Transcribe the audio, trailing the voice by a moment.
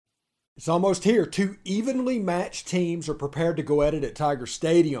It's almost here. Two evenly matched teams are prepared to go at it at Tiger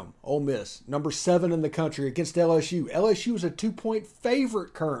Stadium. Ole Miss, number 7 in the country, against LSU. LSU is a 2-point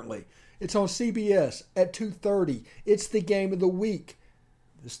favorite currently. It's on CBS at 2:30. It's the game of the week.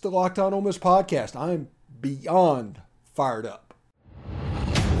 This is the Locked On Ole Miss podcast. I'm beyond fired up.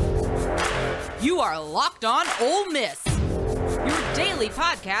 You are Locked On Ole Miss, your daily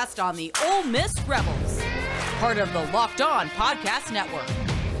podcast on the Ole Miss Rebels. Part of the Locked On Podcast Network,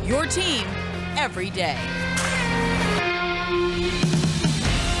 your team every day.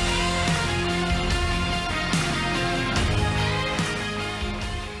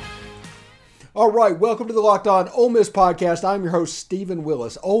 All right, welcome to the Locked On Ole Miss podcast. I'm your host, Stephen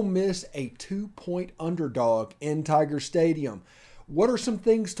Willis. Ole Miss, a 2-point underdog in Tiger Stadium. What are some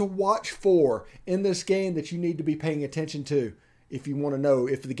things to watch for in this game that you need to be paying attention to if you want to know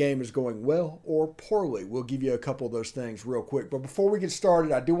if the game is going well or poorly? We'll give you a couple of those things real quick. But before we get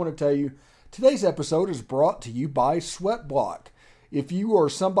started, I do want to tell you today's episode is brought to you by Sweatblock. If you or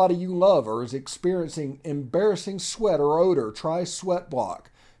somebody you love or is experiencing embarrassing sweat or odor, try Sweatblock.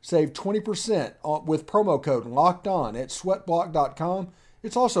 Save 20% with promo code LOCKEDON at sweatblock.com.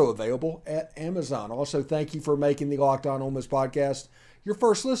 It's also available at Amazon. Also, thank you for making the Locked On Ole Miss podcast your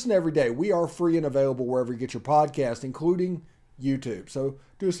first listen every day. We are free and available wherever you get your podcast, including YouTube. So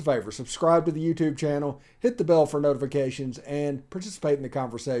do us a favor, subscribe to the YouTube channel, hit the bell for notifications, and participate in the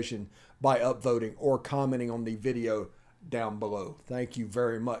conversation by upvoting or commenting on the video down below. Thank you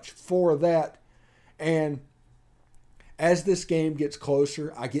very much for that. And as this game gets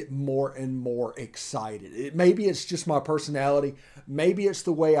closer, I get more and more excited. Maybe it's just my personality. Maybe it's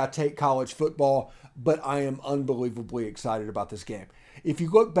the way I take college football, but I am unbelievably excited about this game. If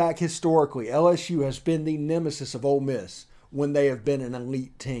you look back historically, LSU has been the nemesis of Ole Miss when they have been an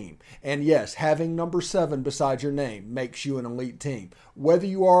elite team. And yes, having number 7 beside your name makes you an elite team. Whether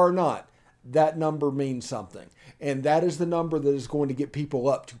you are or not, that number means something. And that is the number that is going to get people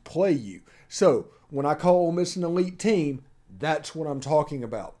up to play you. So when I call Ole Miss an elite team, that's what I'm talking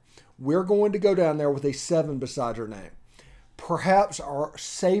about. We're going to go down there with a 7 beside our name. Perhaps our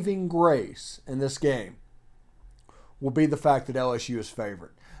saving grace in this game will be the fact that LSU is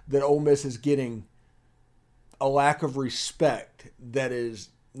favored, that Ole Miss is getting a lack of respect that is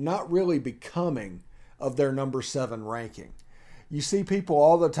not really becoming of their number 7 ranking. You see people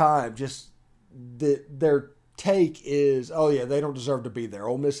all the time, just their take is, oh yeah, they don't deserve to be there.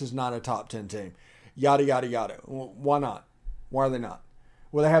 Ole Miss is not a top 10 team. Yada, yada, yada. Well, why not? Why are they not?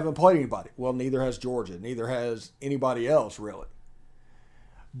 Well, they haven't played anybody. Well, neither has Georgia. Neither has anybody else, really.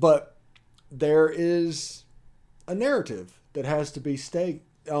 But there is a narrative that has to be said,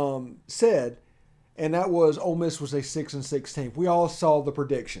 and that was Ole Miss was a 6-6 team. We all saw the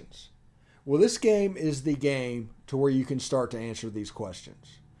predictions. Well, this game is the game to where you can start to answer these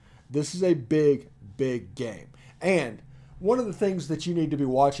questions. This is a big, big game. And one of the things that you need to be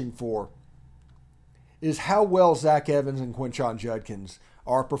watching for is how well Zach Evans and Quinshon Judkins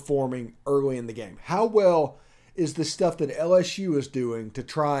are performing early in the game. How well is the stuff that LSU is doing to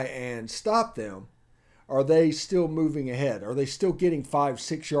try and stop them? Are they still moving ahead? Are they still getting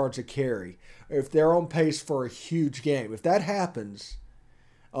 5-6 yards a carry? If they're on pace for a huge game. If that happens,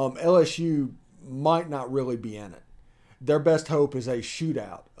 LSU might not really be in it. Their best hope is a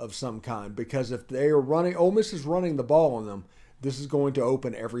shootout of some kind, because if they are running, Ole Miss is running the ball on them, this is going to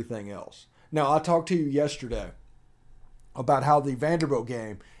open everything else. Now, I talked to you yesterday about how the Vanderbilt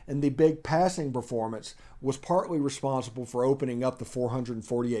game and the big passing performance was partly responsible for opening up the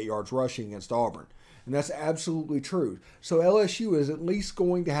 448 yards rushing against Auburn. And that's absolutely true. So LSU is at least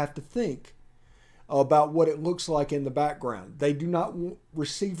going to have to think about what it looks like in the background. They do not want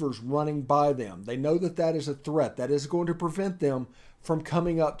receivers running by them. They know that that is a threat. That is going to prevent them from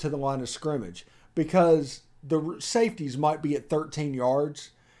coming up to the line of scrimmage, because the safeties might be at 13 yards,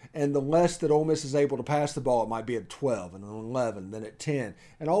 and the less that Ole Miss is able to pass the ball, it might be at 12 and 11, then at 10.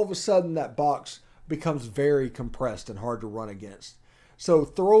 And all of a sudden that box becomes very compressed and hard to run against. So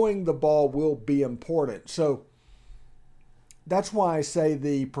throwing the ball will be important. So that's why I say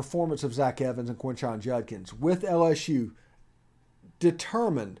the performance of Zach Evans and Quinshon Judkins, with LSU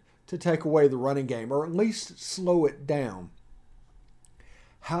determined to take away the running game, or at least slow it down,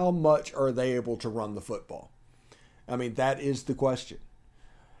 how much are they able to run the football? I mean, that is the question.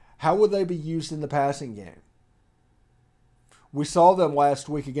 How will they be used in the passing game? We saw them last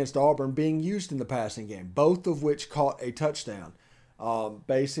week against Auburn being used in the passing game, both of which caught a touchdown.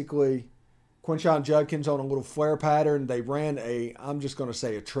 Basically, Quinshon Judkins on a little flare pattern. They ran I'm just going to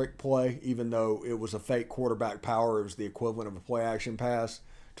say a trick play, even though it was a fake quarterback power. It was the equivalent of a play action pass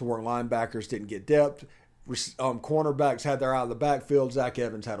to where linebackers didn't get depth. cornerbacks had their eye in the backfield. Zach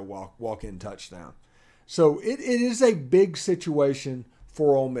Evans had a walk-in touchdown. So it is a big situation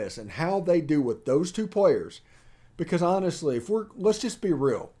for Ole Miss and how they do with those two players. Because honestly, let's just be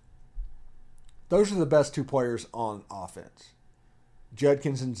real. Those are the best two players on offense.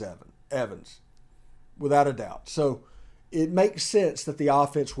 Judkins and Evans, without a doubt. So it makes sense that the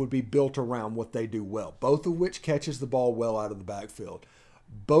offense would be built around what they do well. Both of which catches the ball well out of the backfield.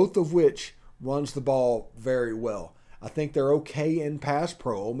 Both of which runs the ball very well. I think they're okay in pass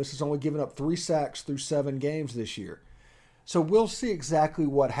pro. Ole Miss has only given up 3 sacks through 7 games this year. So we'll see exactly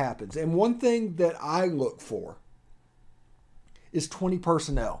what happens. And one thing that I look for is 20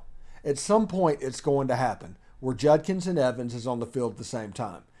 personnel. At some point, it's going to happen where Judkins and Evans is on the field at the same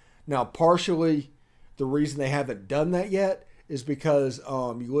time. Now, partially, the reason they haven't done that yet is because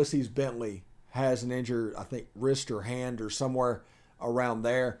Ulysses Bentley has an injured, I think, wrist or hand or somewhere around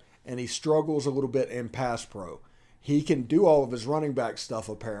there, and he struggles a little bit in pass pro. He can do all of his running back stuff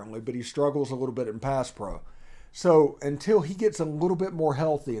apparently, but he struggles a little bit in pass pro. So until he gets a little bit more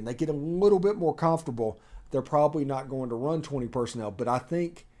healthy and they get a little bit more comfortable, they're probably not going to run 20 personnel. But I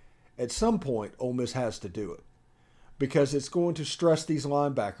think at some point Ole Miss has to do it because it's going to stress these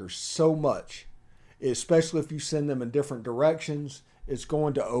linebackers so much, especially if you send them in different directions. It's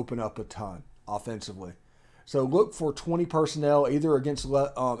going to open up a ton offensively. So look for 20 personnel either against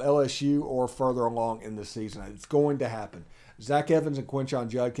LSU or further along in the season. It's going to happen. Zach Evans and Quinshon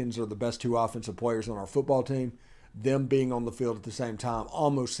Judkins are the best 2 offensive players on our football team. Them being on the field at the same time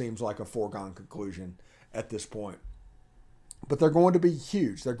almost seems like a foregone conclusion at this point. But they're going to be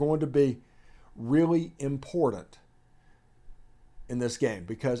huge. They're going to be really important in this game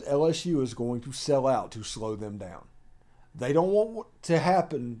because LSU is going to sell out to slow them down. They don't want to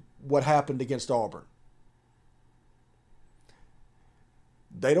happen what happened against Auburn.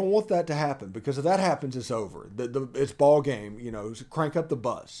 They don't want that to happen because if that happens, it's over. It's ball game, crank up the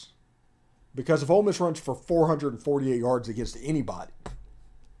bus. Because if Ole Miss runs for 448 yards against anybody,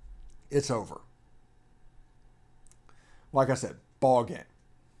 it's over. Like I said, ball game.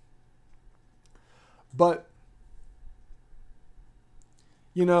 But,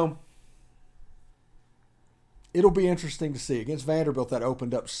 it'll be interesting to see. Against Vanderbilt, that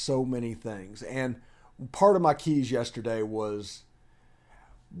opened up so many things. And part of my keys yesterday was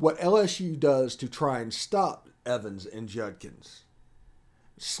what LSU does to try and stop Evans and Judkins,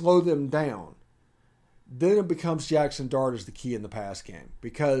 slow them down. Then it becomes Jackson Dart as the key in the pass game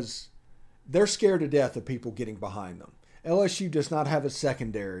because they're scared to death of people getting behind them. LSU does not have a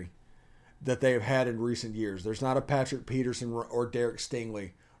secondary that they have had in recent years. There's not a Patrick Peterson or Derek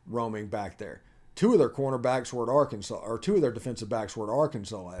Stingley roaming back there. 2 of their cornerbacks were at Arkansas, or 2 of their defensive backs were at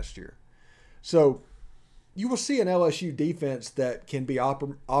Arkansas last year. So you will see an LSU defense that can be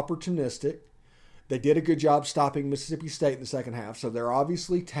opportunistic. They did a good job stopping Mississippi State in the second half, so they're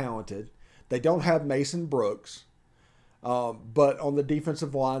obviously talented. They don't have Mason Brooks, but on the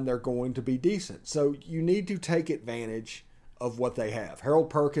defensive line, they're going to be decent. So you need to take advantage of what they have. Harold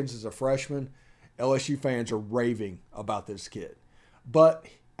Perkins is a freshman. LSU fans are raving about this kid. But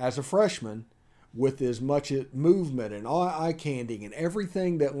as a freshman, with as much movement and eye candy and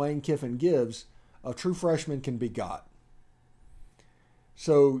everything that Lane Kiffin gives, a true freshman can be got.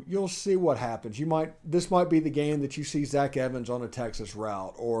 So you'll see what happens. This might be the game that you see Zach Evans on a Texas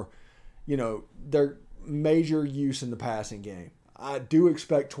route or, their major use in the passing game. I do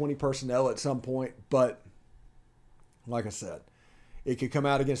expect 20 personnel at some point, but like I said, it could come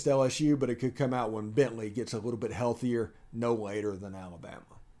out against LSU, but it could come out when Bentley gets a little bit healthier no later than Alabama.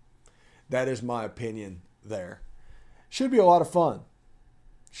 That is my opinion there. Should be a lot of fun.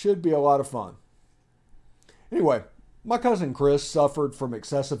 Anyway, my cousin Chris suffered from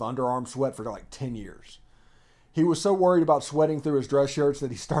excessive underarm sweat for like 10 years. He was so worried about sweating through his dress shirts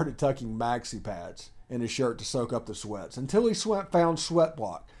that he started tucking maxi pads in his shirt to soak up the sweats until he found Sweat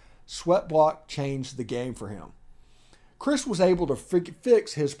Block. Sweat Block changed the game for him. Chris was able to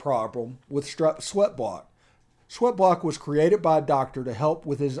fix his problem with Sweat Block. Sweat Block was created by a doctor to help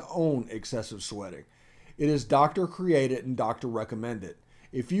with his own excessive sweating. It is doctor created and doctor recommended.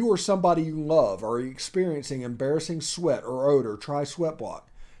 If you or somebody you love are experiencing embarrassing sweat or odor, try Sweat Block.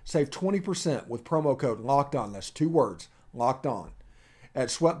 Save 20% with promo code LOCKEDON. That's 2 words, Locked On. At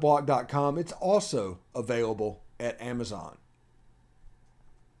sweatblock.com. It's also available at Amazon.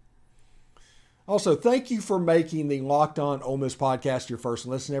 Also, thank you for making the Locked On Ole Miss podcast your first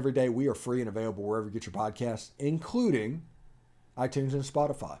listen every day. We are free and available wherever you get your podcasts, including iTunes and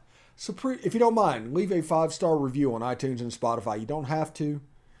Spotify. So if you don't mind, leave a 5-star review on iTunes and Spotify. You don't have to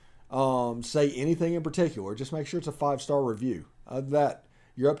say anything in particular. Just make sure it's a 5-star review. Other than that,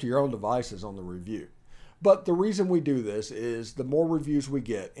 you're up to your own devices on the review. But the reason we do this is the more reviews we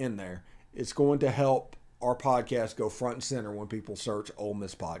get in there, it's going to help our podcast go front and center when people search Ole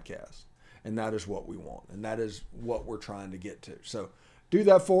Miss Podcast. And that is what we want. And that is what we're trying to get to. So do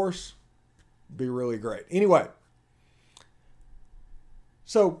that for us. Be really great. Anyway,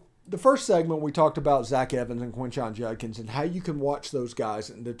 so the first segment we talked about Zach Evans and Quinshon Judkins and how you can watch those guys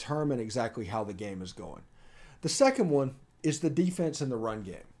and determine exactly how the game is going. The second one is the defense and the run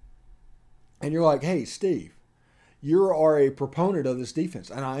game. And you're like, hey, Steve, you are a proponent of this defense.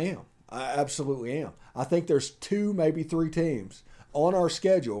 And I am. I absolutely am. I think there's 2, maybe 3 teams on our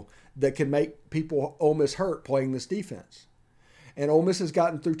schedule that can make people Ole Miss hurt playing this defense. And Ole Miss has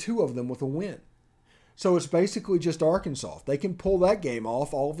gotten through 2 of them with a win. So it's basically just Arkansas. If they can pull that game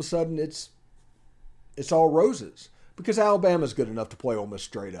off, all of a sudden it's all roses. Because Alabama's good enough to play Ole Miss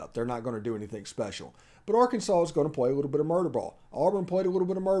straight up. They're not going to do anything special. But Arkansas is going to play a little bit of murder ball. Auburn played a little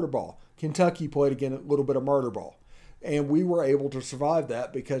bit of murder ball. Kentucky played again a little bit of murder ball. And we were able to survive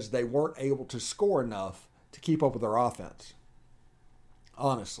that because they weren't able to score enough to keep up with our offense.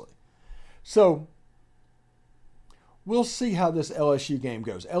 Honestly. So we'll see how this LSU game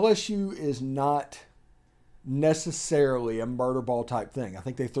goes. LSU is not necessarily a murder ball type thing. I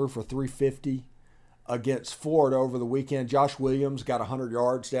think they threw for 350 against Florida over the weekend. Josh Williams got 100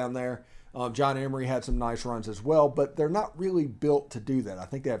 yards down there. John Emery had some nice runs as well, but they're not really built to do that. I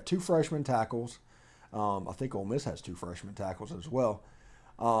think they have 2 freshman tackles. I think Ole Miss has 2 freshman tackles as well,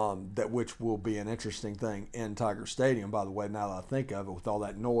 which will be an interesting thing in Tiger Stadium, by the way, now that I think of it, with all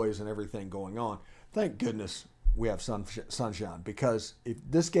that noise and everything going on. Thank goodness we have sunshine, because if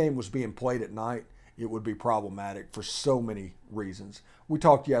this game was being played at night, it would be problematic for so many reasons. We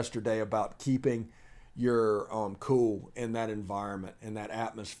talked yesterday about keeping your cool in that environment and that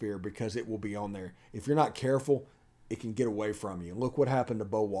atmosphere, because it will be on there. If you're not careful, it can get away from you. Look what happened to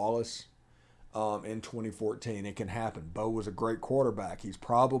Bo Wallace in 2014. It can happen. Bo was a great quarterback. He's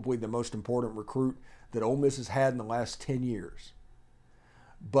probably the most important recruit that Ole Miss has had in the last 10 years.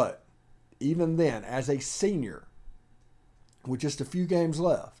 But even then, as a senior, with just a few games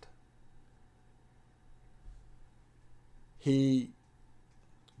left, he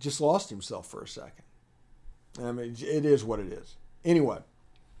just lost himself for a second. I mean, it is what it is. Anyway,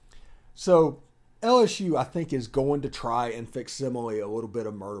 so LSU, I think, is going to try and facsimile a little bit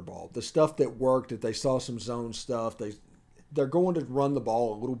of murder ball. The stuff that worked, if they saw some zone stuff, they're going to run the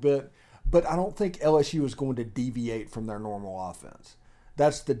ball a little bit, but I don't think LSU is going to deviate from their normal offense.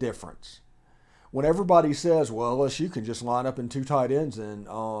 That's the difference. When everybody says, well, LSU can just line up in 2 tight ends and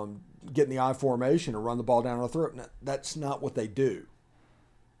get in the I formation and run the ball down our throat, that's not what they do.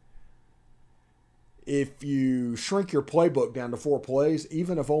 If you shrink your playbook down to 4 plays,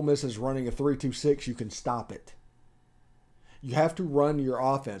 even if Ole Miss is running a 3-2-6, you can stop it. You have to run your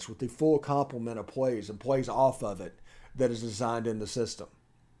offense with the full complement of plays and plays off of it that is designed in the system.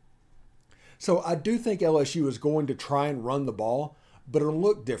 So I do think LSU is going to try and run the ball, but it'll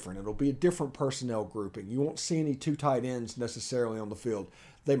look different. It'll be a different personnel grouping. You won't see any 2 tight ends necessarily on the field.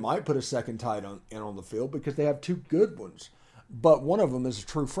 They might put a second tight end on the field because they have 2 good ones, but one of them is a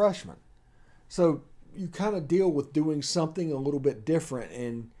true freshman. So you kind of deal with doing something a little bit different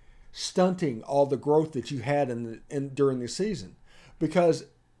and stunting all the growth that you had during the season. Because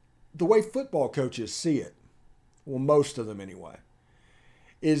the way football coaches see it, well, most of them anyway,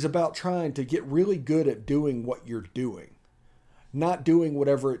 is about trying to get really good at doing what you're doing, not doing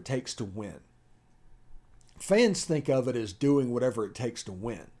whatever it takes to win. Fans think of it as doing whatever it takes to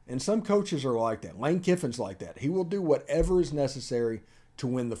win. And some coaches are like that. Lane Kiffin's like that. He will do whatever is necessary to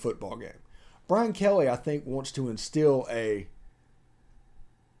win the football game. Brian Kelly, I think, wants to instill a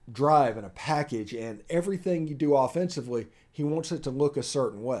drive and a package, and everything you do offensively, he wants it to look a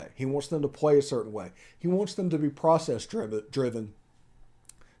certain way. He wants them to play a certain way. He wants them to be process driven,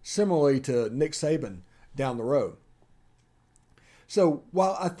 similarly to Nick Saban down the road. So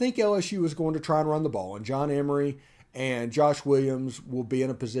while I think LSU is going to try and run the ball, and John Emery and Josh Williams will be in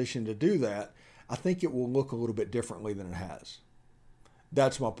a position to do that, I think it will look a little bit differently than it has.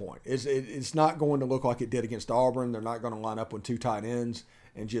 That's my point. It's not going to look like it did against Auburn. They're not going to line up with 2 tight ends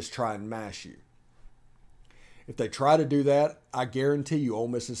and just try and mash you. If they try to do that, I guarantee you Ole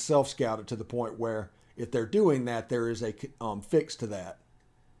Miss is self-scouted to the point where if they're doing that, there is a fix to that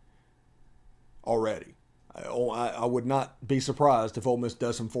already. I would not be surprised if Ole Miss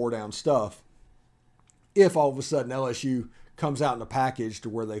does some 4-down stuff if all of a sudden LSU comes out in a package to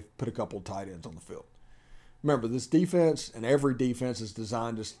where they put a couple of tight ends on the field. Remember, this defense and every defense is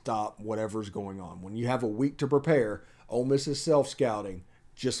designed to stop whatever's going on. When you have a week to prepare, Ole Miss is self-scouting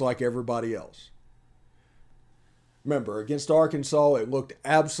just like everybody else. Remember, against Arkansas, it looked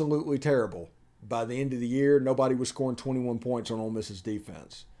absolutely terrible by the end of the year, nobody was scoring 21 points on Ole Miss's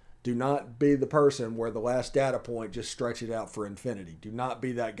defense. Do not be the person where the last data point just stretch it out for infinity. Do not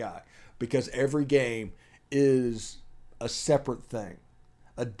be that guy, because every game is a separate thing,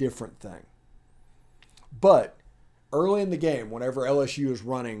 a different thing. But early in the game, whenever LSU is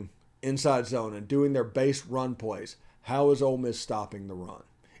running inside zone and doing their base run plays, how is Ole Miss stopping the run?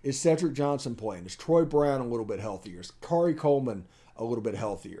 Is Cedric Johnson playing? Is Troy Brown a little bit healthier? Is Kari Coleman a little bit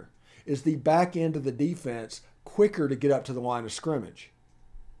healthier? Is the back end of the defense quicker to get up to the line of scrimmage?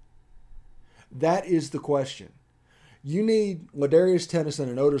 That is the question. You need Ladarius Tennyson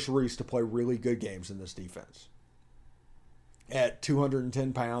and Otis Reese to play really good games in this defense at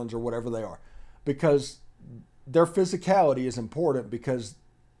 210 pounds or whatever they are, because their physicality is important, because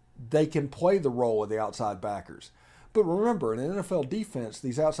they can play the role of the outside backers. But remember, in an NFL defense,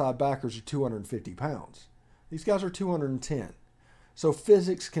 these outside backers are 250 pounds. These guys are 210. So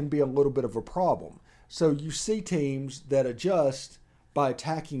physics can be a little bit of a problem. So you see teams that adjust by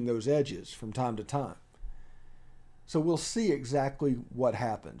attacking those edges from time to time. So we'll see exactly what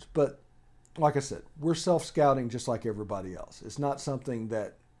happens. But like I said, we're self-scouting just like everybody else. It's not something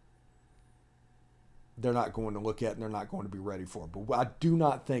that they're not going to look at and they're not going to be ready for. But I do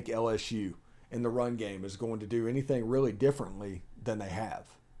not think LSU in the run game is going to do anything really differently than they have.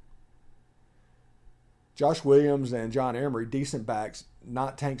 Josh Williams and John Emery, decent backs,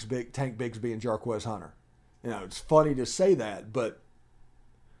 not Tank Bigsby and Jarquez Hunter. It's funny to say that, but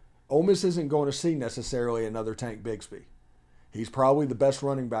Ole Miss isn't going to see necessarily another Tank Bigsby. He's probably the best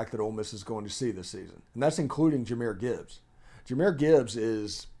running back that Ole Miss is going to see this season, and that's including Jahmyr Gibbs. Jahmyr Gibbs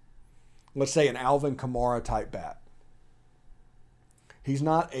is, let's say, an Alvin Kamara type back. He's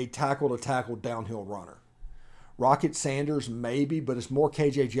not a tackle-to-tackle downhill runner. Rocket Sanders, maybe, but it's more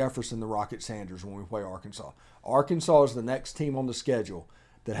KJ Jefferson than Rocket Sanders when we play Arkansas. Arkansas is the next team on the schedule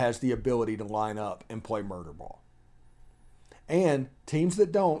that has the ability to line up and play murder ball. And teams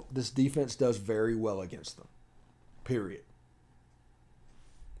that don't, this defense does very well against them. Period.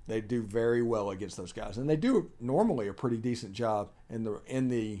 They do very well against those guys. And they do normally a pretty decent job in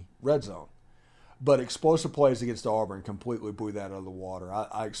the red zone. But explosive plays against Auburn completely blew that out of the water.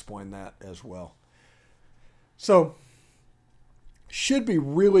 I explained that as well. So, should be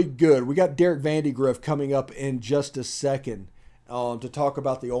really good. We got Derek Vandegrift coming up in just a second to talk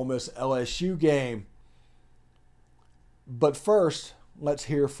about the Ole Miss LSU game. But first, let's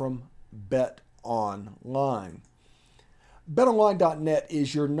hear from Bet Online. BetOnline.net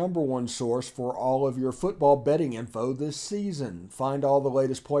is your number one source for all of your football betting info this season. Find all the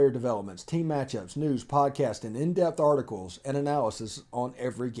latest player developments, team matchups, news, podcasts, and in-depth articles and analysis on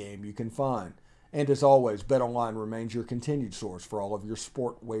every game you can find. And as always, BetOnline remains your continued source for all of your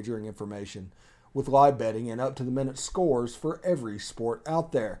sport wagering information, with live betting and up-to-the-minute scores for every sport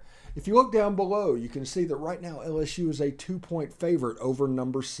out there. If you look down below, you can see that right now LSU is a 2-point favorite over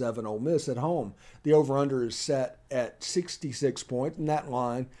number 7 Ole Miss at home. The over-under is set at 66 points, and that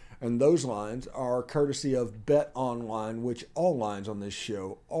line and those lines are courtesy of Bet Online, which all lines on this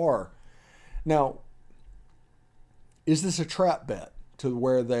show are. Now, is this a trap bet to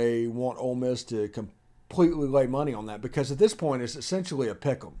where they want Ole Miss to completely lay money on that? Because at this point, it's essentially a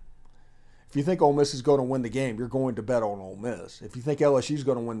pick 'em. If you think Ole Miss is going to win the game, you're going to bet on Ole Miss. If you think LSU is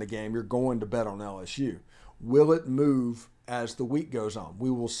going to win the game, you're going to bet on LSU. Will it move as the week goes on?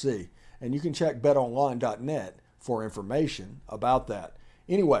 We will see. And you can check betonline.net for information about that.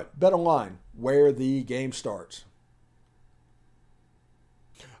 Anyway, BetOnline, where the game starts.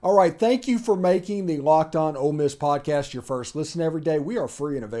 All right, thank you for making the Locked On Ole Miss podcast your first listen every day. We are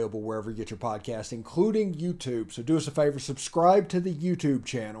free and available wherever you get your podcasts, including YouTube. So do us a favor, subscribe to the YouTube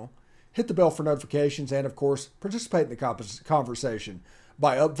channel. Hit the bell for notifications, and, of course, participate in the conversation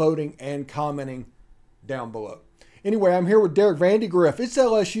by upvoting and commenting down below. Anyway, I'm here with Derek Vandegrift. It's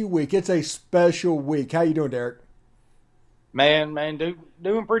LSU week. It's a special week. How you doing, Derek? Man,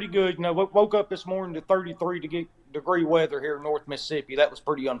 doing pretty good. Woke up this morning to 33-degree weather here in North Mississippi. That was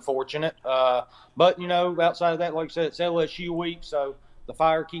pretty unfortunate. But, outside of that, like I said, it's LSU week, so the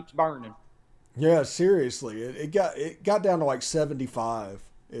fire keeps burning. Yeah, seriously. It got down to like 75.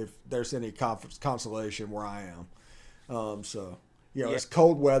 If there's any consolation where I am. It's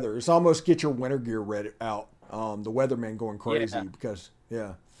cold weather. It's almost get your winter gear ready out. The weatherman going crazy because.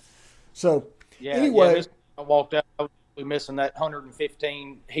 So, anyway. I walked out, I was really missing that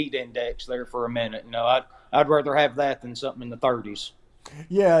 115 heat index there for a minute. I'd rather have that than something in the 30s.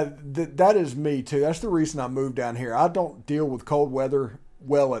 Yeah, that is me too. That's the reason I moved down here. I don't deal with cold weather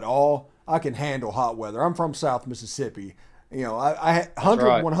well at all. I can handle hot weather. I'm from South Mississippi. I had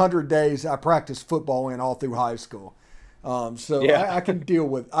 100 days I practiced football in all through high school. So Yeah. I can deal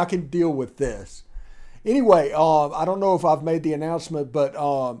with this. Anyway, I don't know if I've made the announcement, but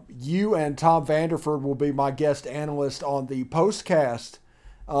you and Tom Vanderford will be my guest analyst on the postcast.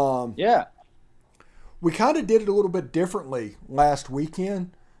 Yeah. We kind of did it a little bit differently last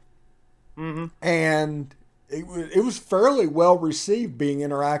weekend, and it was fairly well received being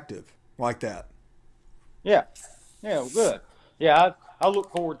interactive like that. Yeah. Yeah. Well, good. Yeah. I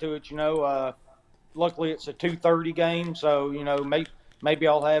look forward to it. Luckily it's a 2:30 game, so maybe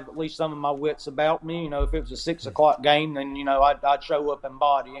I'll have at least some of my wits about me. If it was a 6 o'clock game, then I'd show up in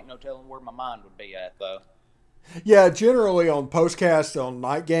body. Ain't no telling where my mind would be at though. Yeah, generally on postcasts on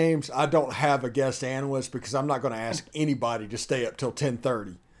night games, I don't have a guest analyst because I'm not going to ask anybody to stay up till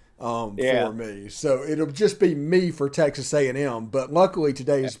 10:30 for me. So it'll just be me for Texas A&M. But luckily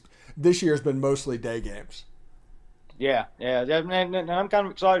this year has been mostly day games. Yeah, and I'm kind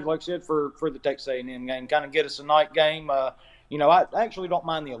of excited, like I said, for the Texas A&M game. Kind of get us a night game. I actually don't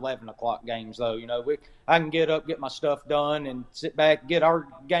mind the 11 o'clock games though. I can get up, get my stuff done, and sit back, get our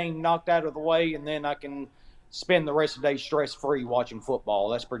game knocked out of the way, and then I can spend the rest of the day stress-free watching football.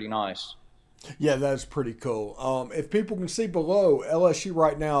 That's pretty nice. Yeah, that's pretty cool. If people can see below, LSU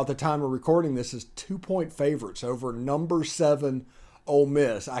right now at the time of recording this is 2-point favorites over number 7 Ole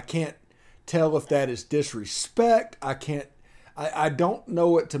Miss. I can't tell if that is disrespect. I don't know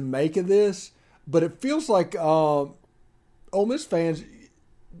what to make of this, but it feels like Ole Miss fans,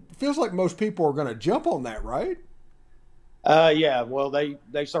 feels like most people are going to jump on that, right? Yeah, well,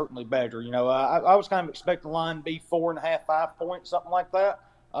 they certainly better. I was kind of expecting the line to be 4.5, 5 points, something like that.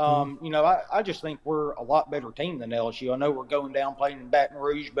 I just think we're a lot better team than LSU. I know we're going down playing in Baton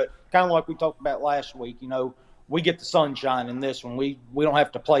Rouge, but kind of like we talked about last week, we get the sunshine in this one. We don't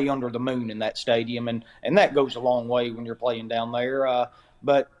have to play under the moon in that stadium, and that goes a long way when you're playing down there.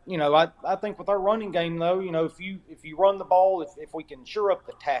 But I think with our running game though, if you run the ball, if we can shore up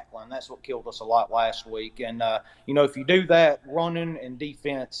the tackling, that's what killed us a lot last week. And if you do that, running and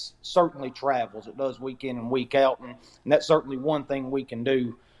defense certainly travels. It does week in and week out, and that's certainly one thing we can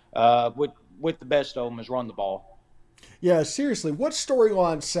do with the best of them is run the ball. Yeah, seriously, what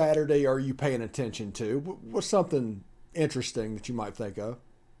storyline Saturday are you paying attention to? What's something interesting that you might think of?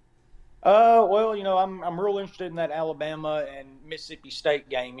 Well, I'm real interested in that Alabama and Mississippi State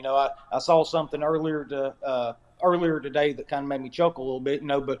game. I saw something earlier today that kind of made me chuckle a little bit.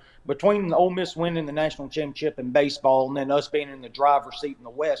 But between Ole Miss winning the national championship in baseball and then us being in the driver's seat in the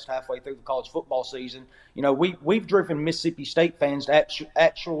West halfway through the college football season, we've driven Mississippi State fans to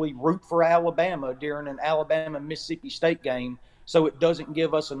actually root for Alabama during an Alabama-Mississippi State game, so it doesn't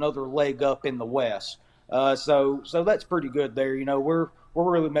give us another leg up in the West. So that's pretty good there. We're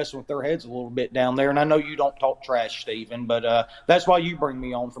really messing with their heads a little bit down there. And I know you don't talk trash, Stephen, but that's why you bring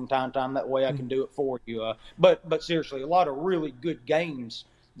me on from time to time. That way I can do it for you. But seriously, a lot of really good games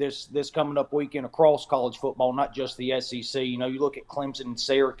this coming up weekend across college football, not just the SEC. You look at Clemson and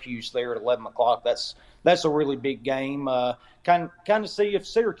Syracuse there at 11 o'clock. That's a really big game. Kind of see if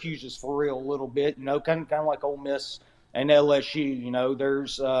Syracuse is for real a little bit. Kind of like Ole Miss and LSU.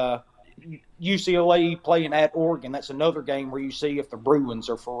 There's UCLA playing at Oregon. That's another game where you see if the Bruins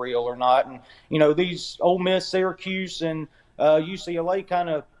are for real or not. And, these Ole Miss, Syracuse, and UCLA kind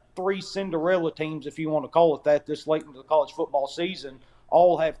of 3 Cinderella teams, if you want to call it that, this late into the college football season,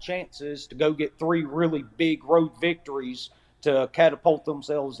 all have chances to go get 3 really big road victories to catapult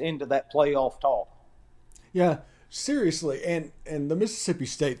themselves into that playoff talk. Yeah, seriously. And the Mississippi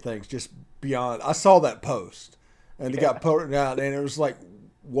State thing's just beyond. I saw that post, and it got put out, and it was like,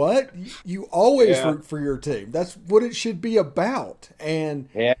 what? You always root for your team. That's what it should be about. And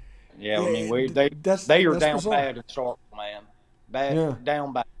yeah. I mean, they are down bizarre. Bad in Starkville, man.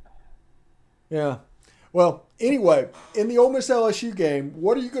 Down bad. Yeah. Well, anyway, in the Ole Miss LSU game,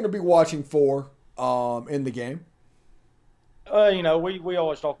 what are you going to be watching for in the game? We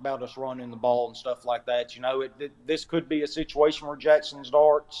always talk about us running the ball and stuff like that. This could be a situation where Jackson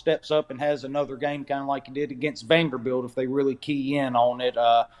Dart steps up and has another game kind of like he did against Vanderbilt if they really key in on it.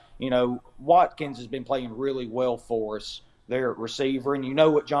 Watkins has been playing really well for us there at receiver,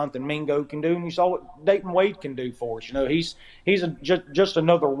 and what Jonathan Mingo can do, and you saw what Dayton Wade can do for us. He's just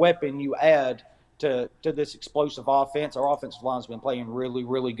another weapon you add to this explosive offense. Our offensive line's been playing really,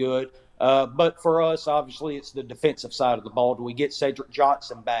 really good. But for us, obviously, it's the defensive side of the ball. Do we get Cedric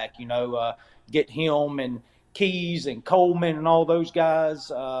Johnson back? Get him and Keys and Coleman and all those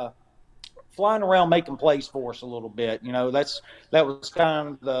guys flying around making plays for us a little bit. That was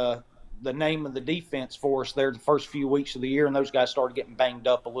kind of the name of the defense for us there the first few weeks of the year, and those guys started getting banged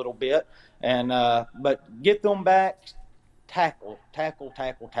up a little bit. And but get them back, tackle.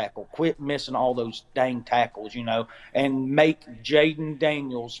 Quit missing all those dang tackles, and make Jaden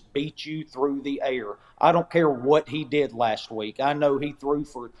Daniels beat you through the air. I don't care what he did last week. I know he threw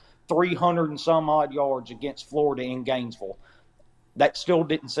for 300 and some odd yards against Florida in Gainesville. That still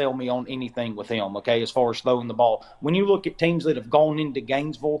didn't sell me on anything with him, okay, as far as throwing the ball. When you look at teams that have gone into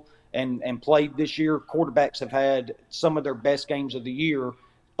Gainesville and played this year, quarterbacks have had some of their best games of the year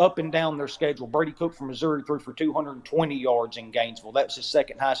up and down their schedule. Brady Cook from Missouri threw for 220 yards in Gainesville. That's his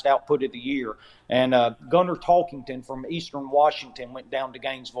second highest output of the year. And Gunnar Talkington from Eastern Washington went down to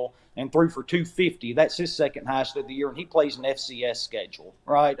Gainesville and threw for 250. That's his second highest of the year, and he plays an FCS schedule,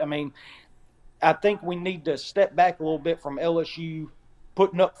 right? I mean, I think we need to step back a little bit from LSU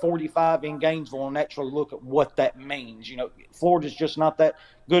putting up 45 in Gainesville and actually look at what that means. Florida's just not that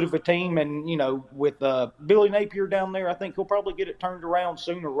good of a team. And, with Billy Napier down there, I think he'll probably get it turned around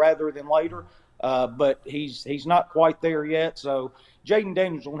sooner rather than later. But he's not quite there yet. So Jaden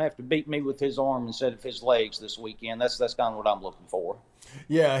Daniels will have to beat me with his arm instead of his legs this weekend. That's kind of what I'm looking for.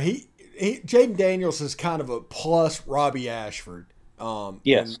 Yeah, Jaden Daniels is kind of a plus Robbie Ashford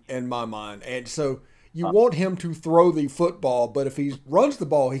yes. in my mind. And so you want him to throw the football, but if he runs the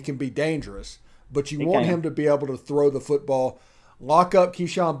ball, he can be dangerous. But you want him to be able to throw the football, lock up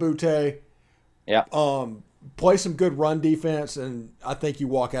Keyshawn Butte, play some good run defense, and I think you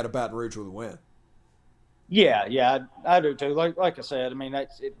walk out of Baton Rouge with a win. Yeah, I do too. Like I said, I mean,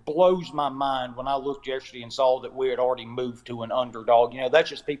 it blows my mind when I looked yesterday and saw that we had already moved to an underdog. That's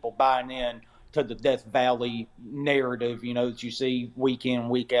just people buying in to the Death Valley narrative, that you see week in,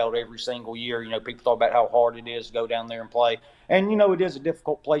 week out every single year. People talk about how hard it is to go down there and play. And, it is a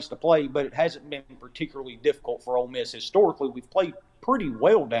difficult place to play, but it hasn't been particularly difficult for Ole Miss. Historically, we've played pretty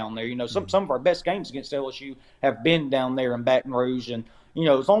well down there. Some of our best games against LSU have been down there in Baton Rouge. And,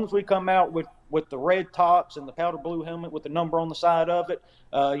 as long as we come out with the red tops and the powder blue helmet with the number on the side of it,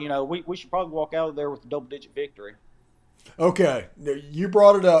 we should probably walk out of there with a double-digit victory. Okay, you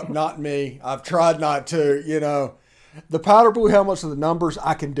brought it up, not me. I've tried not to, The powder blue helmets are the numbers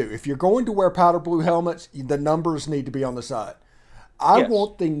I can do. If you're going to wear powder blue helmets, the numbers need to be on the side. I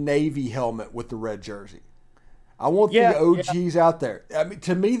want the Navy helmet with the red jersey. I want the OGs out there. I mean,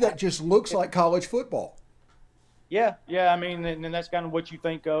 to me, that just looks like college football. Yeah. I mean, and that's kind of what you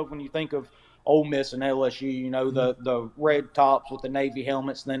think of when you think of Ole Miss and LSU, the red tops with the Navy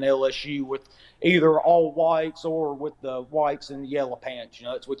helmets, and then LSU with either all whites or with the whites and the yellow pants.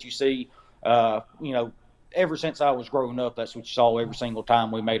 That's what you see, ever since I was growing up. That's what you saw every single time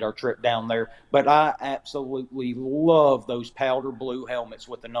we made our trip down there. But I absolutely love those powder blue helmets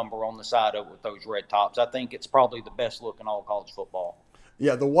with the number on the side of it with those red tops. I think it's probably the best look in all college football.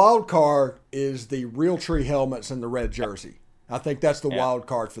 Yeah, the wild card is the Realtree helmets and the red jersey. I think that's the wild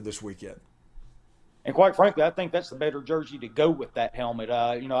card for this weekend. And quite frankly, I think that's the better jersey to go with that helmet.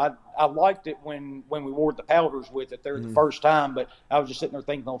 I liked it when we wore the powders with it there the first time, but I was just sitting there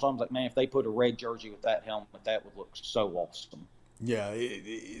thinking the whole time, like, man, if they put a red jersey with that helmet, that would look so awesome. Yeah,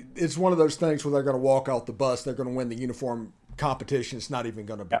 it's one of those things where they're going to walk off the bus. They're going to win the uniform competition. It's not even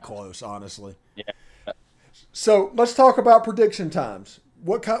going to be close, honestly. Yeah. So let's talk about prediction times.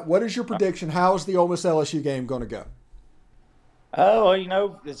 What is your prediction? How is the Ole Miss LSU game going to go? Oh,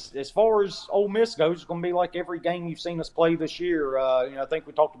 as far as Ole Miss goes, it's going to be like every game you've seen us play this year. I think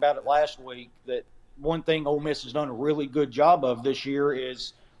we talked about it last week that one thing Ole Miss has done a really good job of this year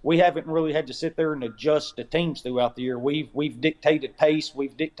is we haven't really had to sit there and adjust the teams throughout the year. We've dictated pace,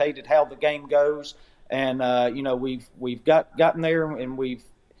 we've dictated how the game goes, and we've gotten there and we've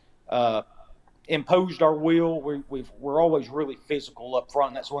imposed our will. We're always really physical up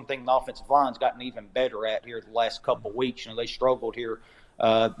front. And that's one thing the offensive line's gotten even better at here the last couple of weeks. They struggled here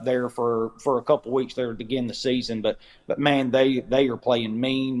there for a couple of weeks there to begin the season, but man, they are playing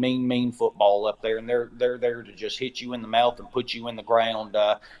mean football up there, and they're there to just hit you in the mouth and put you in the ground.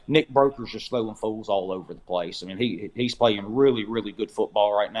 Nick Broker's just throwing fools all over the place. I mean, he's playing really good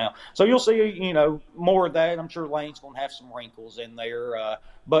football right now. So you'll see more of that. I'm sure Lane's going to have some wrinkles in there,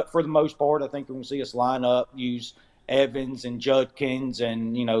 but for the most part, I think we're going to see us line up, use Evans and Judkins,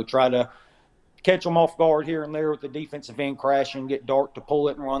 and try to catch them off guard here and there with the defensive end crashing, get Dart to pull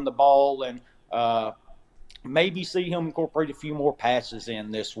it and run the ball, and maybe see him incorporate a few more passes in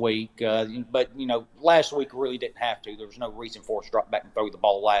this week. But last week we really didn't have to. There was no reason for us to drop back and throw the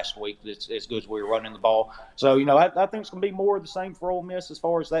ball last week as good as we were running the ball. So, I think it's going to be more of the same for Ole Miss as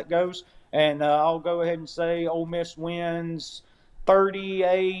far as that goes. And I'll go ahead and say Ole Miss wins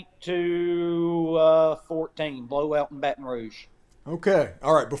 38-14, blowout in Baton Rouge. Okay.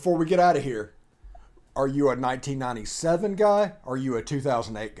 All right. Before we get out of here, are you a 1997 guy or are you a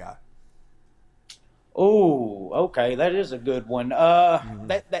 2008 guy? Oh, okay, that is a good one.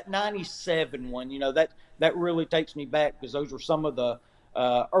 That '97 one, that really takes me back because those were some of the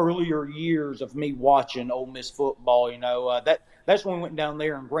earlier years of me watching Ole Miss football. That's when we went down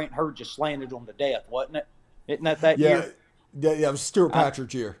there and Grant Hurd just slanted them to death, wasn't it? Isn't that Yeah, year? yeah, it was Stuart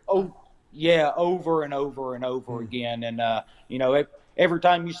Patrick's year. Oh, yeah, over and over and over again. And every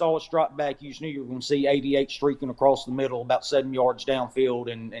time you saw us drop back, you just knew you were going to see 88 streaking across the middle, about 7 yards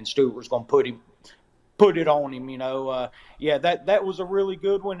downfield, and Stewart was going to put it on him. Yeah, that was a really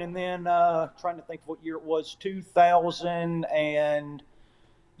good one. And then trying to think what year it was, 2000 and it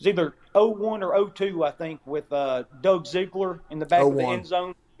was either '01 or '02, I think, with Doug Ziegler in the back of the end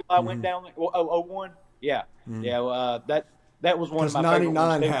zone. I went down there. Well, '01, yeah, yeah. That was one of my favorite ones.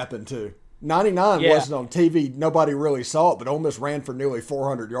 99 happened too. 99 wasn't on TV. Nobody really saw it, but Ole Miss ran for nearly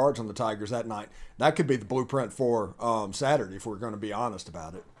 400 yards on the Tigers that night. That could be the blueprint for Saturday, if we're going to be honest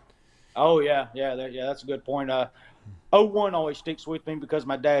about it. Oh, yeah, that's a good point. '01 always sticks with me because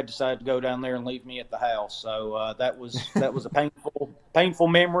my dad decided to go down there and leave me at the house. So that was a painful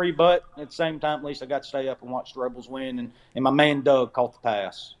memory, but at the same time, at least I got to stay up and watch the Rebels win, and my man Doug caught the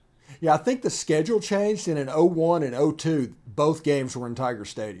pass. Yeah, I think the schedule changed, and in '01 and '02, both games were in Tiger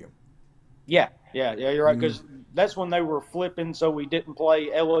Stadium. Yeah, you're right, because that's when they were flipping, so we didn't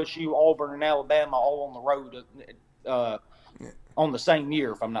play LSU, Auburn, and Alabama all on the road on the same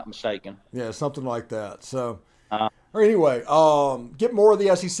year, if I'm not mistaken. Yeah, something like that. So, anyway, get more of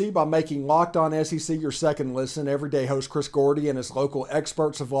the SEC by making Locked On SEC your second listen. Everyday host Chris Gordy and his local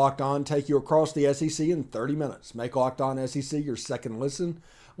experts of Locked On take you across the SEC in 30 minutes. Make Locked On SEC your second listen.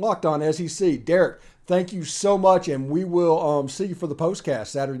 Locked On SEC. Derek, thank you so much, and we will see you for the postcast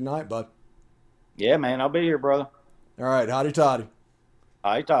Saturday night, bud. Yeah, man, I'll be here, brother. All right, hotty toddy.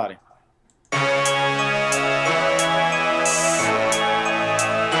 Hotty toddy.